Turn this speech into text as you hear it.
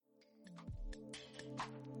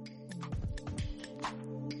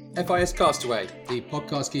FIS Castaway, the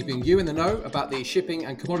podcast keeping you in the know about the shipping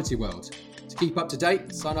and commodity world. To keep up to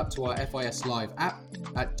date, sign up to our FIS Live app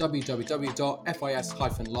at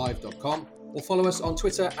www.fis-live.com or follow us on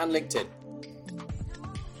Twitter and LinkedIn.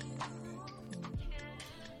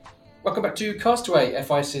 Welcome back to Castaway,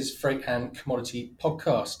 FIS's freight and commodity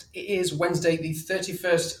podcast. It is Wednesday, the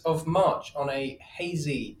 31st of March on a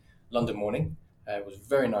hazy London morning. It was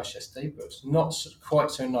very nice yesterday, but it's not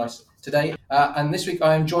quite so nice today. And this week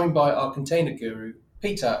I am joined by our container guru,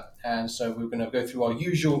 Peter. And so we're going to go through our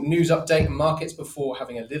usual news update and markets before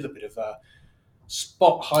having a little bit of a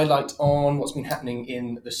spot highlight on what's been happening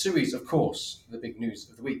in the Suez, of course, the big news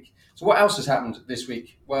of the week. So what else has happened this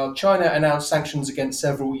week? Well, China announced sanctions against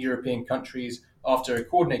several European countries after a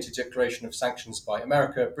coordinated declaration of sanctions by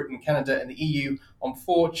America, Britain, Canada, and the EU on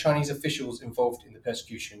 4 Chinese officials involved in the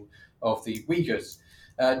persecution of the Uyghurs.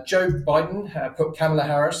 Joe Biden put Kamala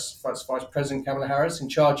Harris, Vice President Kamala Harris, in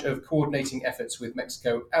charge of coordinating efforts with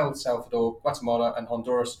Mexico, El Salvador, Guatemala, and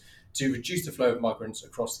Honduras to reduce the flow of migrants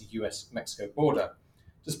across the US-Mexico border.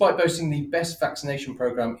 Despite boasting the best vaccination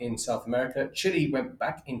program in South America, Chile went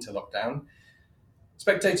back into lockdown.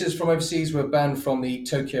 Spectators from overseas were banned from the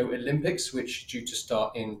Tokyo Olympics, which are due to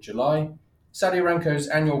start in July. Saudi Aramco's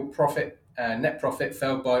annual net profit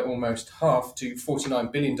fell by almost half to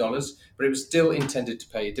 $49 billion, but it was still intended to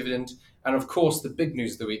pay a dividend. And of course, the big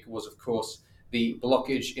news of the week was, of course, the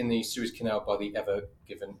blockage in the Suez Canal by the Ever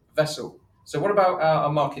Given vessel. So what about our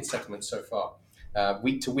market settlements so far,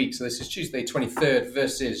 week to week? So this is Tuesday 23rd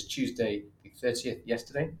versus Tuesday the 30th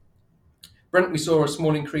yesterday. Brent, we saw a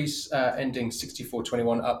small increase ending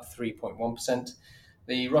 64.21, up 3.1%.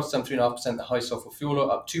 The Rotterdam 3.5%, the high sulfur fuel oil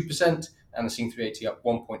up 2%, and the Sing 380 up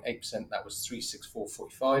 1.8%. That was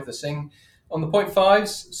 364.45. The Sing on the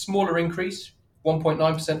 0.5s, smaller increase,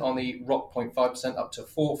 1.9% on the ROC 0.5%, up to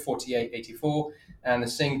 448.84, and the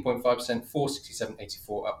Sing 0.5%,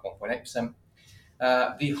 467.84, up 1.8%.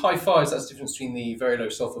 The high fives, that's the difference between the very low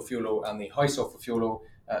sulfur fuel oil and the high sulfur fuel oil.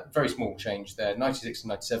 Very small change there, 96 and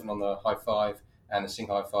 97 on the high 5, and the Sing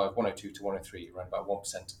high 5, 102 to 103, around about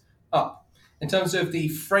 1% up. In terms of the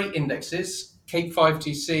freight indexes, Cape 5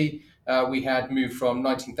 TC, we had moved from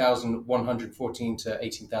 19,114 to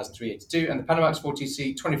 18,382, and the Panamax 4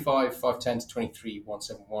 TC, 25,510 to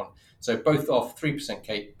 23,171. So both off 3%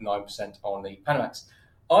 Cape, 9% on the Panamax.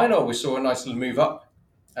 Iron ore, we saw a nice little move up,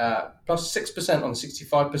 plus 6% on the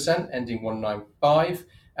 65%, ending 195,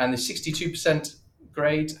 and the 62%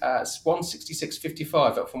 grade,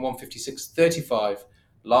 166.55, up from 156.35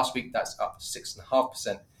 last week. That's up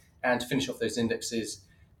 6.5%. And to finish off those indexes,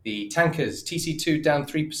 the tankers, TC2 down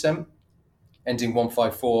 3%, ending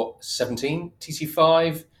 154.17.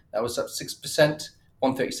 TC5, that was up 6%,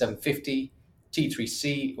 137.50.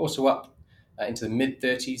 T3C also up into the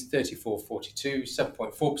mid-30s, 34.42,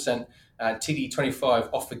 7.4%. And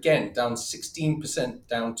TD25 off again, down 16%,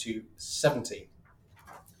 down to 70.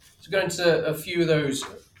 So going into a few of those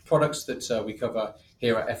products that we cover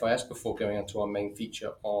here at FIS before going on to our main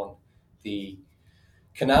feature on the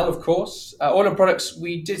canal, of course. Oil and products,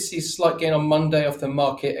 we did see a slight gain on Monday off the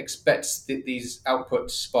market. Expects that these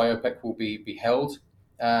outputs by OPEC will be held.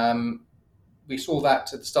 We saw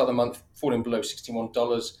that at the start of the month falling below $61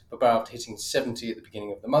 per barrel after hitting 70 at the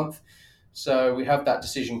beginning of the month. So we have that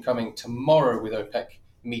decision coming tomorrow with OPEC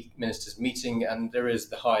ministers meeting, and there is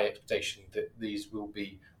the high expectation that these will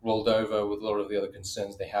be rolled over with a lot of the other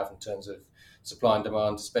concerns they have in terms of supply and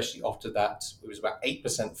demand, especially after that. It was about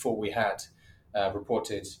 8% fall we had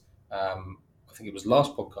reported, I think it was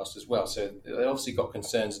last podcast as well. So they obviously got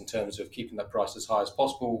concerns in terms of keeping that price as high as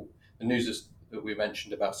possible. The news that we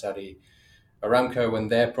mentioned about Saudi Aramco and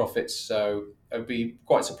their profits. So it would be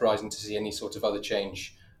quite surprising to see any sort of other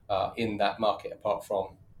change in that market apart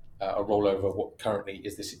from a rollover of what currently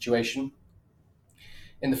is the situation.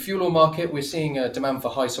 In the fuel oil market, we're seeing a demand for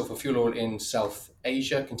high sulfur fuel oil in South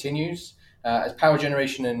Asia continues as power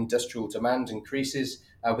generation and industrial demand increases,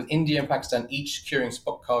 with India and Pakistan each securing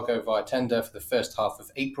spot cargo via tender for the first half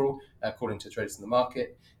of April, according to traders in the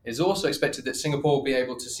market. It is also expected that Singapore will be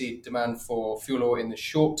able to see demand for fuel oil in the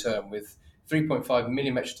short term, with 3.5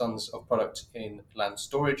 million metric tons of product in land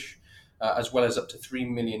storage, as well as up to 3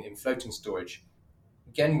 million in floating storage.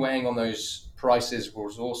 Again, weighing on those prices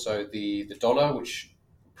was also the dollar, which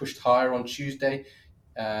pushed higher on Tuesday,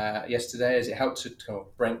 yesterday, as it helped to kind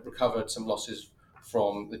of Brent recovered some losses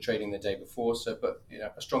from the trading the day before. So, but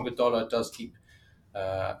a stronger dollar does keep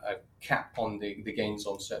a cap on the gains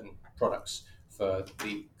on certain products for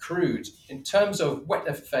the crude. In terms of wet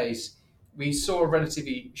FFAs, we saw a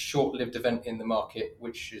relatively short-lived event in the market,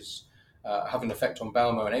 which is have an effect on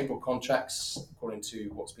Balmo and April contracts, according to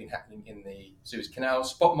what's been happening in the Suez Canal.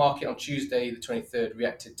 Spot market on Tuesday, the 23rd,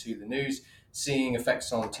 reacted to the news, seeing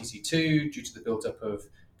effects on TC2 due to the build-up of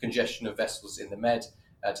congestion of vessels in the Med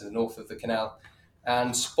to the north of the canal.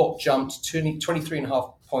 And spot jumped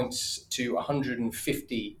 23.5 points to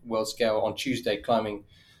 150 world scale on Tuesday,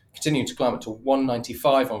 continuing to climb up to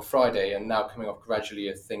 195 on Friday, and now coming off gradually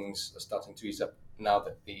as things are starting to ease up now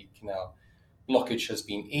that the canal blockage has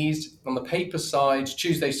been eased. On the paper side,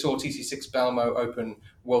 Tuesday saw TC6 Balmo open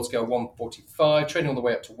world scale 145, trading all the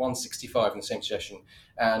way up to 165 in the same session,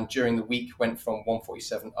 and during the week went from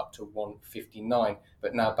 147 up to 159,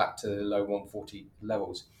 but now back to the low 140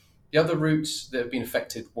 levels. The other routes that have been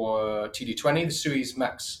affected were TD20, the Suez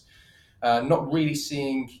Max, not really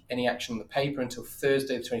seeing any action on the paper until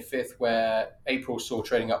Thursday, the 25th, where April saw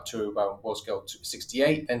trading up to about world scale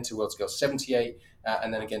 68, then to world scale 78,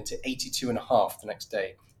 and then again to 82.5 the next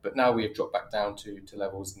day. But now we have dropped back down to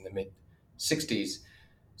levels in the mid 60s.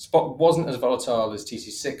 Spot wasn't as volatile as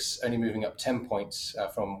TC6, only moving up 10 points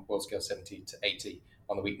from world scale 70 to 80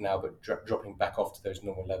 on the week now, but dropping back off to those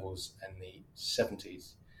normal levels in the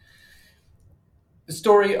 70s. The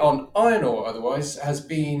story on iron ore, otherwise, has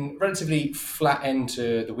been relatively flat end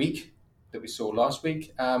to the week that we saw last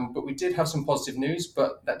week. But we did have some positive news,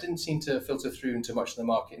 but that didn't seem to filter through into much of the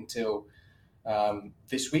market until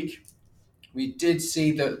this week. We did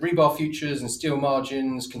see that rebar futures and steel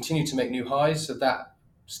margins continue to make new highs, so that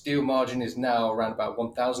steel margin is now around about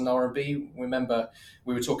 1,000 RMB. Remember,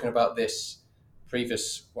 we were talking about this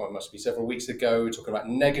it must be several weeks ago. We were talking about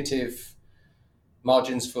negative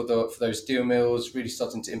margins for those steel mills really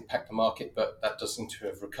starting to impact the market, but that does seem to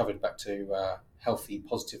have recovered back to healthy,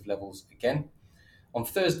 positive levels again. On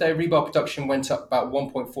Thursday, rebar production went up about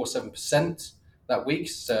 1.47% that week,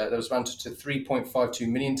 so that was around to 3.52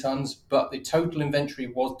 million tons, but the total inventory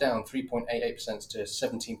was down 3.88% to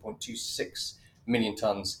 17.26 million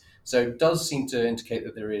tons. So it does seem to indicate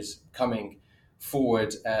that there is coming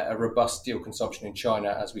forward a robust steel consumption in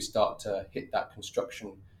China as we start to hit that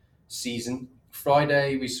construction season.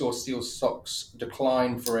 Friday, we saw steel stocks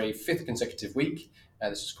decline for a fifth consecutive week.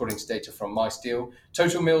 This is according to data from MySteel.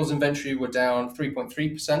 Total mills inventory were down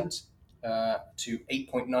 3.3% to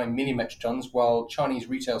 8.9 million metric tons, while Chinese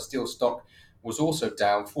retail steel stock was also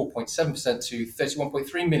down 4.7% to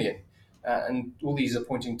 31.3 million. And all these are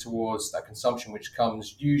pointing towards that consumption, which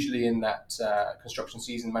comes usually in that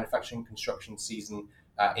manufacturing construction season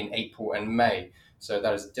in April and May. So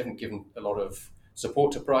that has definitely given a lot of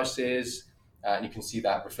support to prices. And you can see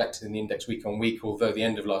that reflected in the index week on week, although the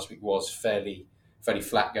end of last week was fairly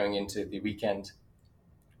flat going into the weekend.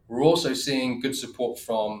 We're also seeing good support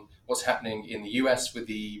from what's happening in the US with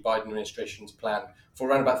the Biden administration's plan for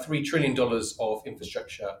around about $3 trillion of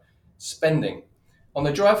infrastructure spending. On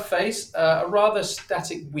the driver face, a rather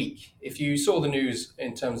static week. If you saw the news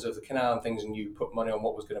in terms of the canal and things and you put money on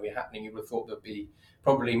what was going to be happening, you would have thought there'd be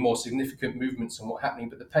probably more significant movements on what's happening,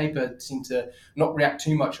 but the paper seemed to not react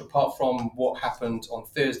too much apart from what happened on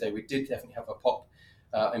Thursday. We did definitely have a pop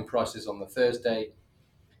in prices on the Thursday.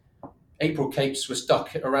 April capes were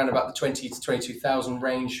stuck at around about the 20 to 22,000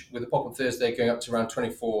 range, with a pop on Thursday going up to around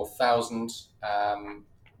 24,000.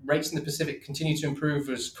 Rates in the Pacific continue to improve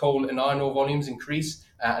as coal and iron ore volumes increase,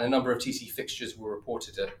 and a number of TC fixtures were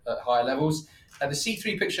reported at higher levels. The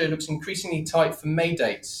C3 picture looks increasingly tight for May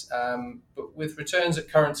dates, but with returns at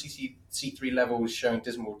current C3 levels showing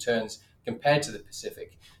dismal returns compared to the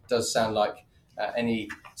Pacific, it does sound like any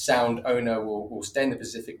sound owner will stay in the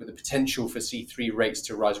Pacific, with the potential for C3 rates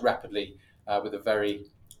to rise rapidly, with a very,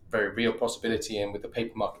 very real possibility, and with the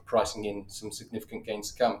paper market pricing in some significant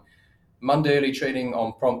gains to come. Monday early trading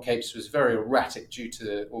on prompt capes was very erratic due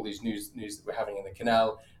to all these news that we're having in the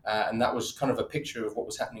canal, and that was kind of a picture of what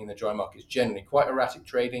was happening in the dry markets generally. Quite erratic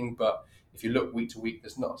trading, but if you look week to week,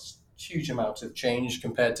 there's not a huge amount of change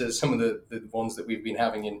compared to some of the ones that we've been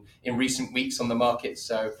having in recent weeks on the market.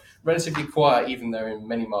 So relatively quiet, even though in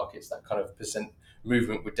many markets that kind of percent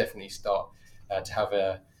movement would definitely start to have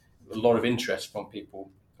a lot of interest from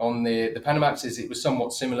people. On the Panamaxes, it was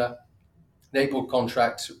somewhat similar. The April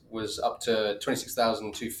contract was up to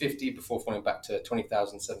 26,250 before falling back to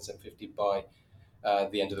 20,750 by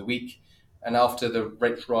the end of the week. And after the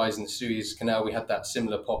rate rise in the Suez Canal, we had that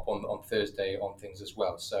similar pop on Thursday on things as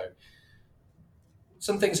well. So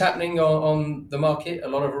some things happening on the market, a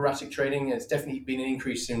lot of erratic trading. There's definitely been an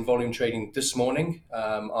increase in volume trading this morning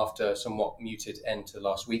after a somewhat muted end to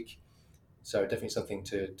last week. So definitely something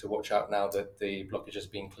to watch out now that the blockage has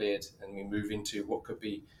been cleared and we move into what could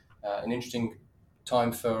be an interesting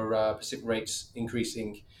time for Pacific rates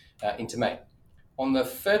increasing into May. On the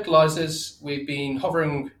fertilizers, we've been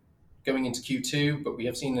hovering going into Q2, but we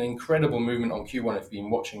have seen an incredible movement on Q1 if you've been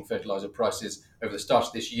watching fertilizer prices over the start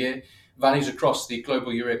of this year. Values across the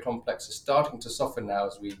global urea complex are starting to soften now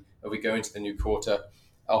as we go into the new quarter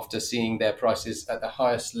after seeing their prices at the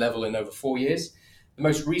highest level in over 4 years. The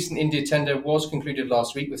most recent India tender was concluded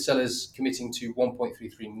last week, with sellers committing to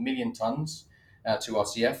 1.33 million tonnes to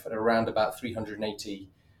RCF at around about $380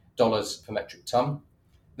 per metric tonne.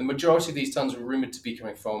 The majority of these tonnes were rumoured to be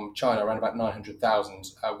coming from China, around about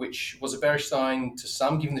 900,000, which was a bearish sign to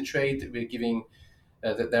some, given the trade that we're giving,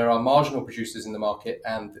 that there are marginal producers in the market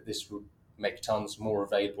and that this would make tonnes more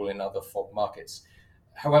available in other FOB markets.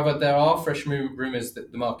 However, there are fresh rumours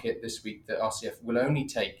that the market this week, that RCF will only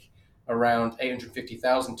take around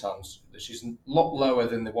 850,000 tonnes, which is a lot lower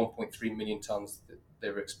than the 1.3 million tonnes that they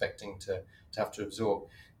were expecting to have to absorb.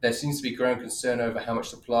 There seems to be growing concern over how much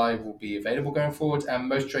supply will be available going forward, and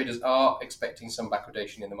most traders are expecting some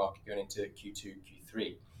backwardation in the market going into Q2,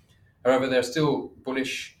 Q3. However, they're still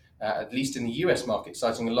bullish, at least in the US market,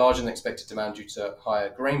 citing a larger than expected demand due to higher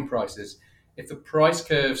grain prices. If the price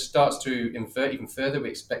curve starts to invert even further, we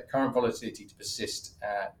expect current volatility to persist,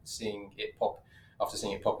 seeing it pop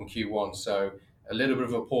in Q1. So a little bit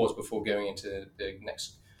of a pause before going into the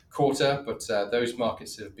next quarter, but those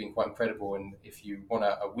markets have been quite incredible. And if you want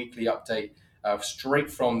a weekly update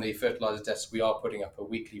straight from the fertilizer desk, we are putting up a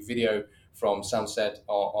weekly video from Sunset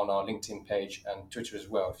on our LinkedIn page and Twitter as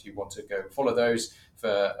well, if you want to go follow those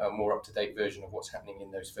for a more up-to-date version of what's happening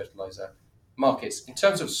in those fertilizer markets. In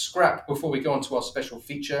terms of scrap, before we go on to our special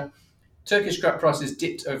feature, Turkish scrap prices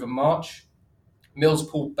dipped over March. Mills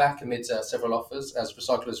pulled back amid several offers as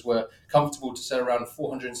recyclers were comfortable to sell around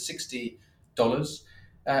 $460.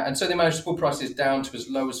 And so they managed to pull prices down to as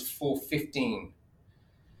low as $415.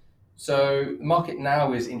 So the market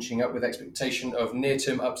now is inching up with expectation of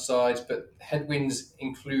near-term upsides, but headwinds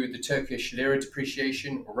include the Turkish lira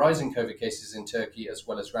depreciation, rising COVID cases in Turkey, as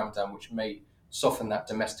well as Ramadan, which may soften that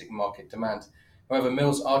domestic market demand. However,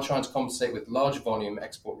 mills are trying to compensate with large volume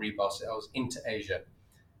export rebar sales into Asia,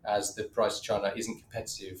 as the price of China isn't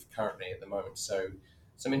competitive currently at the moment. So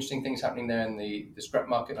some interesting things happening there in the scrap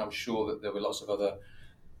market. I'm sure that there were lots of other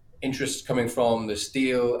interest coming from the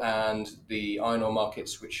steel and the iron ore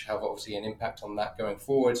markets, which have obviously an impact on that going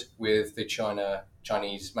forward with the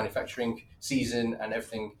Chinese manufacturing season and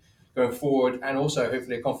everything going forward, and also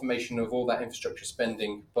hopefully a confirmation of all that infrastructure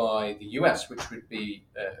spending by the US, which would be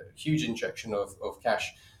a huge injection of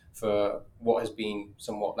cash for what has been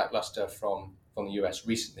somewhat lackluster from the US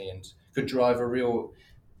recently, and could drive a real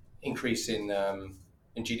increase in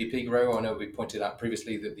GDP growth. I know we pointed out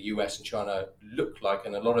previously that the US and China look like,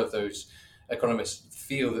 and a lot of those economists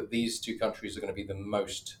feel that these two countries are going to be the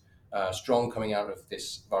most strong coming out of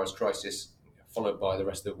this virus crisis, followed by the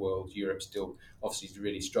rest of the world. Europe still obviously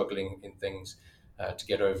really struggling in things to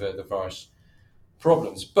get over the virus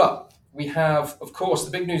problems. But we have, of course,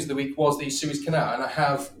 the big news of the week was the Suez Canal, and I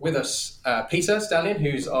have with us Peter Stallion,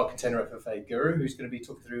 who's our container FFA guru, who's going to be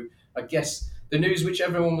talking through, I guess, the news which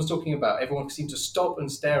everyone was talking about. Everyone seemed to stop and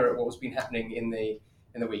stare at what was been happening in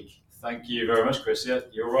the week. Thank you very much, Chris. Yeah,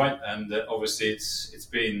 you're right, and obviously it's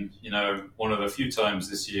been one of the few times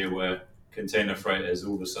this year where container freight has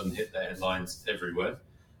all of a sudden hit the headlines everywhere.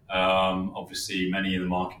 Obviously, many in the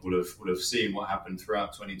market will have seen what happened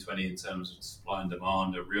throughout 2020 in terms of supply and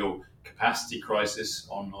demand, a real capacity crisis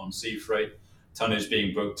on sea freight, tonnage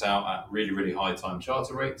being booked out at really, really high time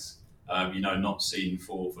charter rates, not seen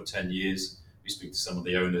for 10 years. We speak to some of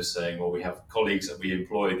the owners saying, well, we have colleagues that we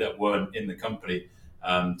employ that weren't in the company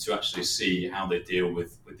to actually see how they deal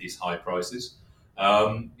with these high prices.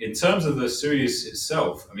 In terms of the Suez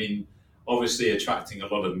itself, I mean, obviously attracting a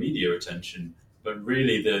lot of media attention, but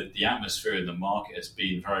really the atmosphere in the market has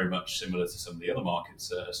been very much similar to some of the other markets,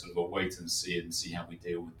 sort of a wait and see how we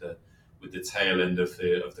deal with the tail end of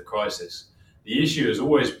the crisis. The issue has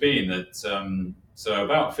always been that so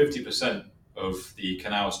about 50% of the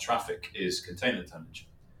canal's traffic is container tonnage.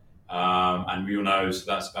 And we all know, so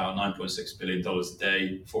that's about $9.6 billion a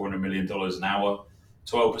day, $400 million an hour.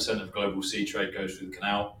 12% of global sea trade goes through the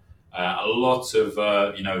canal. A lot of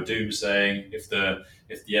doomsaying. If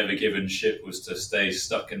the Ever Given ship was to stay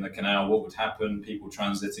stuck in the canal, what would happen? People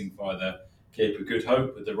transiting via the Cape of Good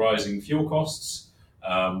Hope with the rising fuel costs,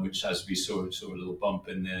 which, as we saw a little bump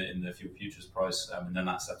in the fuel futures price, and then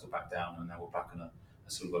that settled back down, and now we're back on a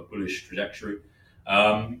sort of a bullish trajectory.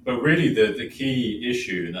 But really, the key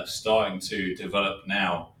issue that's starting to develop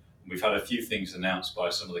now, we've had a few things announced by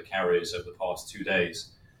some of the carriers over the past 2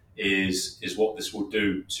 days, is what this will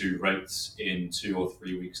do to rates in 2 or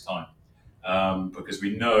 3 weeks' time. Because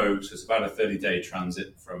we know, so it's about a 30-day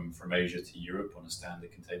transit from Asia to Europe on a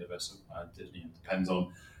standard container vessel. It depends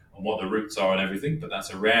on on what the routes are and everything, but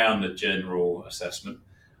that's around the general assessment.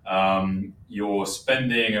 You're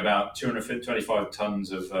spending about 225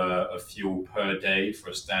 tons of fuel per day for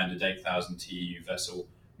a standard 8,000 TEU vessel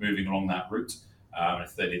moving along that route on a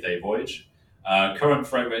 30-day voyage. Current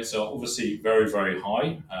freight rates are obviously very, very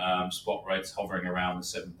high. Spot rates hovering around the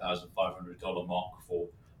 $7,500 mark for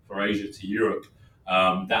Asia to Europe.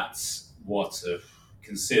 That's what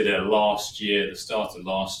consider last year, the start of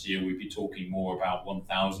last year, we'd be talking more about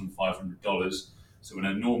 $1,500. So an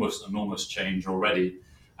enormous change already.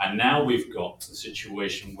 And now we've got the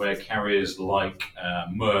situation where carriers like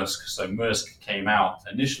Maersk, so Maersk came out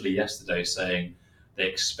initially yesterday saying they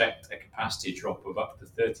expect a capacity drop of up to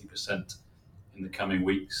 30% in the coming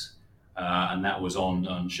weeks. And that was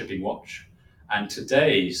on Shipping Watch. And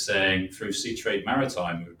today saying through Seatrade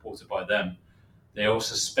Maritime, reported by them, they are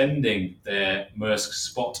suspending their Maersk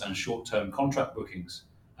spot and short-term contract bookings,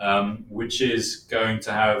 which is going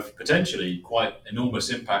to have potentially quite enormous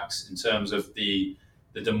impacts in terms of the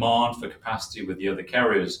demand for capacity with the other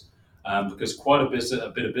carriers, because quite a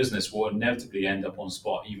bit of business will inevitably end up on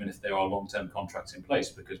spot, even if there are long-term contracts in place,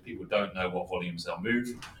 because people don't know what volumes they'll move.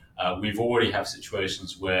 We've already had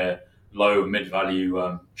situations where low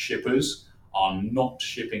mid-value shippers are not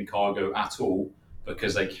shipping cargo at all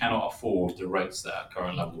because they cannot afford the rates that are at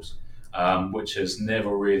current levels, which has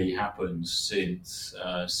never really happened since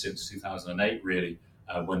 2008, really,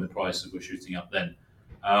 when the prices were shooting up then.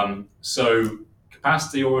 So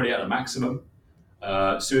capacity already at a maximum.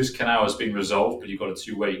 Suez Canal has been resolved, but you've got a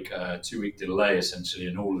two-week delay essentially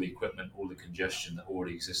in all of the equipment, all the congestion that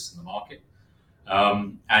already exists in the market.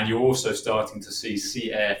 And you're also starting to see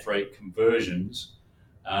sea air freight conversions,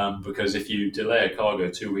 because if you delay a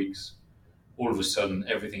cargo 2 weeks, all of a sudden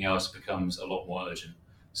everything else becomes a lot more urgent.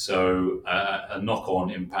 So a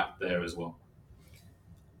knock-on impact there as well.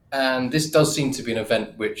 And this does seem to be an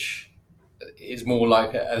event which is more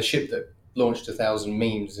like a ship that launched 1,000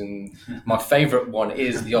 memes. And my favourite one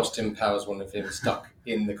is the Austin Powers one of him stuck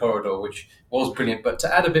in the corridor, which was brilliant. But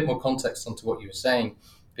to add a bit more context onto what you were saying,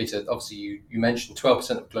 Peter, obviously you mentioned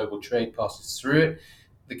 12% of global trade passes through it.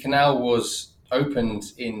 The canal was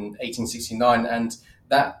opened in 1869, and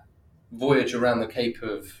that voyage around the Cape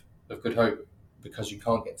of Good Hope, because you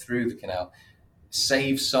can't get through the canal,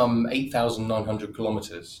 saves some 8,900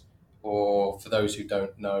 kilometres, or for those who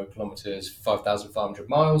don't know, kilometres, 5,500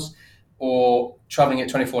 miles, or travelling at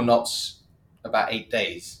 24 knots about 8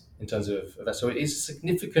 days in terms of that. So it is a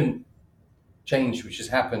significant change which has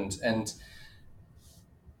happened, and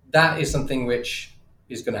that is something which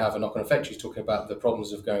is going to have a knock-on effect. She's talking about the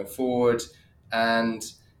problems of going forward, and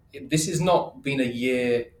this has not been a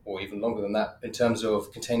year or even longer than that in terms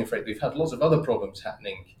of container freight. We've had lots of other problems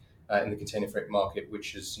happening in the container freight market,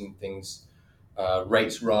 which has seen things,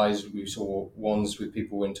 rates rise. We saw ones with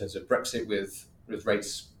people in terms of Brexit with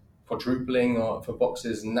rates quadrupling for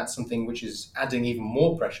boxes, and that's something which is adding even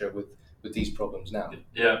more pressure with these problems now.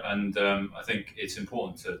 Yeah, and I think it's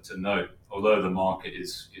important to note, although the market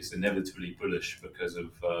is inevitably bullish because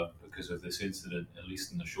of this incident, at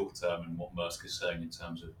least in the short term, and what Maersk is saying in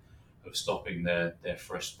terms of stopping their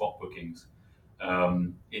fresh spot bookings,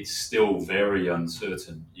 it's still very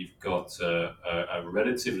uncertain. You've got a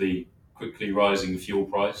relatively quickly rising fuel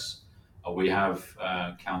price. We have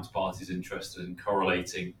counterparties interested in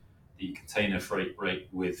correlating the container freight rate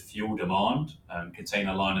with fuel demand.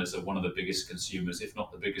 Container liners are one of the biggest consumers, if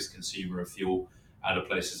not the biggest consumer of fuel out of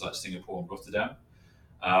places like Singapore and Rotterdam.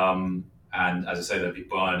 And as I say, they'll be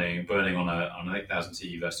burning on an 8,000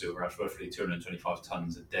 TEU vessel around roughly 225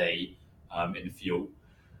 tons a day in fuel.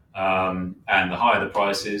 And the higher the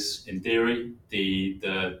prices, in theory,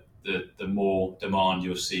 the more demand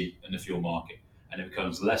you'll see in the fuel market, and it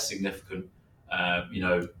becomes less significant.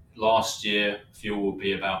 Last year, fuel will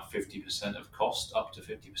be about 50% of cost, up to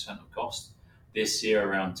 50% of cost. This year,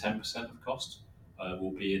 around 10% of cost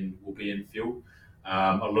will be in fuel.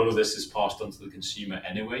 A lot of this is passed on to the consumer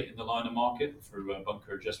anyway in the liner market through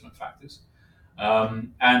bunker adjustment factors.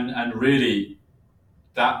 And really,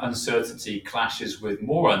 that uncertainty clashes with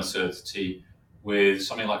more uncertainty with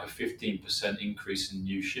something like a 15% increase in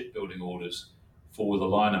new shipbuilding orders for the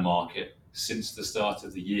liner market since the start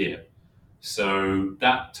of the year. So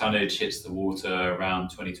that tonnage hits the water around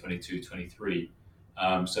 2022-23.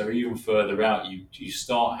 So even further out, you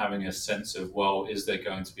start having a sense of, well, is there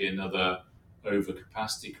going to be another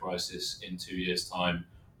overcapacity crisis in 2 years' time?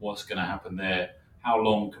 What's going to happen there? How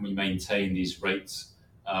long can we maintain these rates?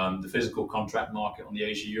 The physical contract market on the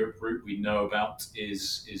Asia-Europe route we know about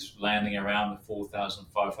is landing around the $4,000,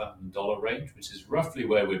 $5,000 range, which is roughly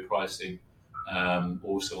where we're pricing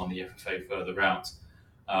also on the FFA further out.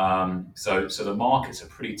 So the markets are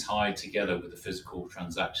pretty tied together with the physical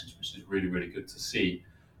transactions, which is really, really good to see.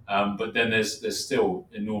 But then there's still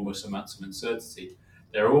enormous amounts of uncertainty.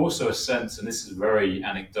 There are also a sense, and this is very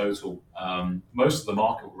anecdotal, most of the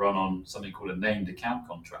market will run on something called a named account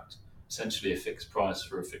contract, essentially a fixed price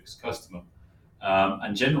for a fixed customer.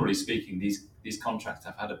 And generally speaking, these contracts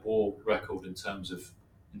have had a poor record in terms of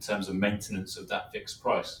maintenance of that fixed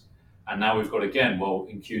price. And now we've got again, well,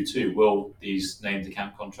 in Q2, will these named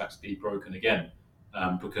account contracts be broken again?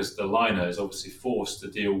 Because the liner is obviously forced to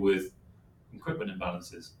deal with equipment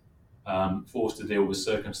imbalances, forced to deal with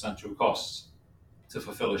circumstantial costs to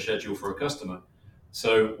fulfill a schedule for a customer.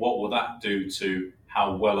 So what will that do to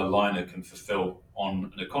how well a liner can fulfill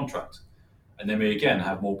on a contract? And then we again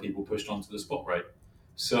have more people pushed onto the spot rate.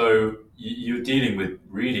 So you're dealing with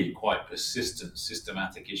really quite persistent,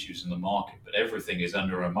 systematic issues in the market, but everything is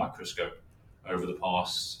under a microscope over the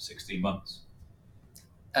past 16 months.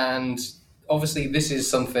 And obviously this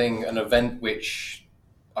is an event which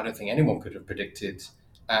I don't think anyone could have predicted,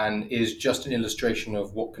 and is just an illustration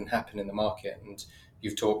of what can happen in the market. And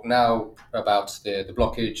you've talked now about the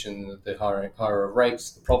blockage and the higher of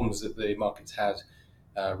rates, the problems that the market's had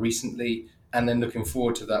recently, and then looking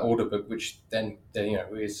forward to that order book, which then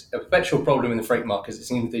is a perpetual problem in the freight markets.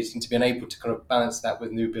 They seem to be unable to kind of balance that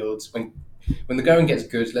with new builds. When the going gets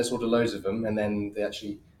good, let's order loads of them, and then they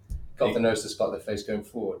actually got the nose to spite their face going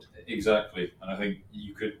forward. Exactly, and I think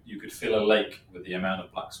you could fill a lake with the amount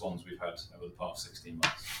of black swans we've had over the past 16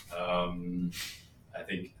 months. I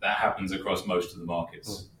think that happens across most of the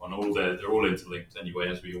markets. They're all interlinked anyway,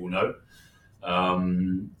 as we all know.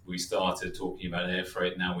 We started talking about air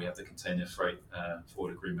freight. Now we have the container freight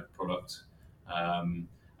forward agreement product.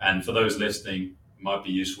 And for those listening, it might be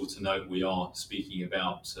useful to note we are speaking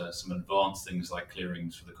about some advanced things like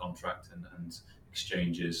clearings for the contract and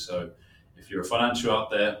exchanges. So if you're a financial out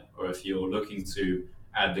there, or if you're looking to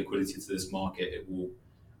add liquidity to this market,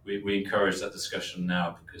 we encourage that discussion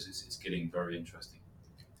now, because it's getting very interesting.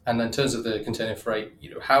 And in terms of the container freight,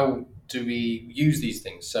 how do we use these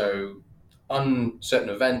things? So uncertain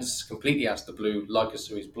events, completely out of the blue, like a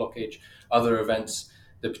Suez blockage, other events,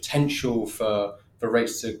 the potential for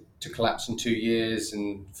rates to collapse in 2 years,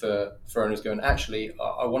 and for owners going, actually,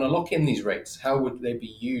 I want to lock in these rates. How would they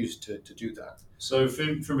be used to do that? So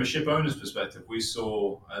from a ship owner's perspective, we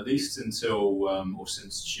saw, at least until or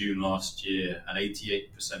since June last year, an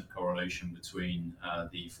 88% correlation between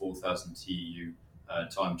the 4,000 TEU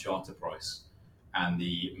time charter price and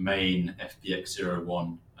the main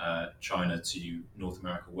FBX01 China to North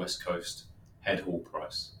America West Coast head haul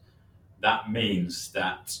price. That means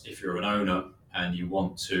that if you're an owner and you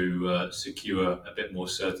want to secure a bit more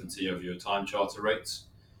certainty over your time charter rates,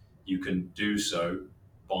 you can do so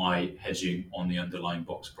by hedging on the underlying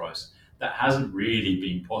box price. That hasn't really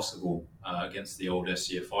been possible against the old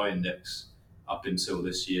SCFI index up until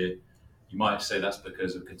this year. You might say that's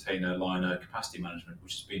because of container liner capacity management,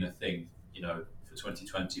 which has been a thing, for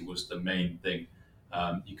 2020 was the main thing.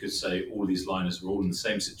 You could say all these liners were all in the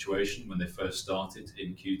same situation when they first started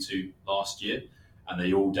in Q2 last year, and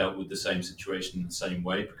they all dealt with the same situation in the same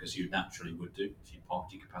way, because you naturally would do. If you park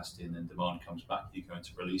your capacity and then demand comes back, you're going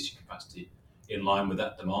to release your capacity in line with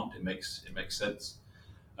that demand. It makes sense.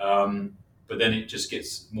 But then it just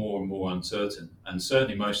gets more and more uncertain. And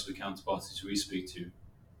certainly most of the counterparties we speak to,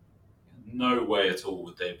 no way at all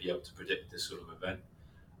would they be able to predict this sort of event.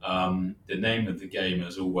 The name of the game,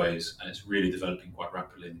 as always, and it's really developing quite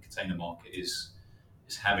rapidly in the container market, is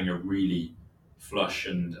having a really flush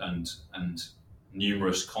and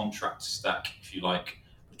numerous contract stack, if you like,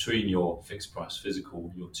 between your fixed price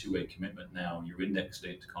physical, your two-way commitment now, your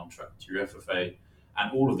index-linked contract, your FFA,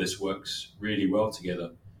 and all of this works really well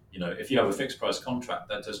together. If you have a fixed price contract,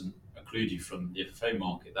 that doesn't occlude you from the FFA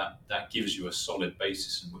market. That gives you a solid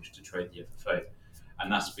basis in which to trade the FFA,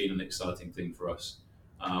 and that's been an exciting thing for us.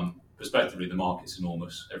 Prospectively, the market's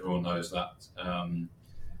enormous. Everyone knows that.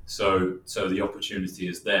 So the opportunity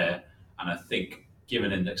is there, and I think,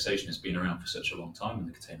 given indexation has been around for such a long time in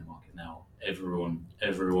the container market now,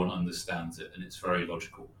 everyone understands it, and it's very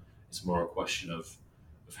logical. It's more a question of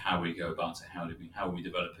how we go about it, how we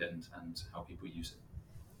develop it, and how people use it.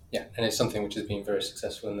 Yeah, and it's something which has been very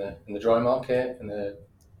successful in the dry market and the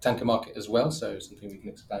tanker market as well. So something we can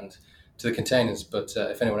expand to the containers. But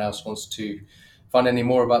if anyone else wants to find any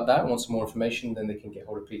more about that and want some more information, then they can get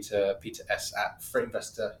hold of Peter S at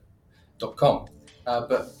freightinvestor.com.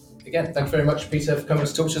 But again, thanks very much, Peter, for coming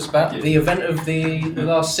to talk to us about the event of the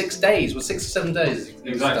last 6 days, 6 or 7 days.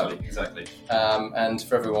 Exactly. And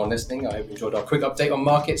for everyone listening, I hope you enjoyed our quick update on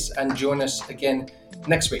markets, and join us again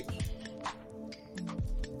next week.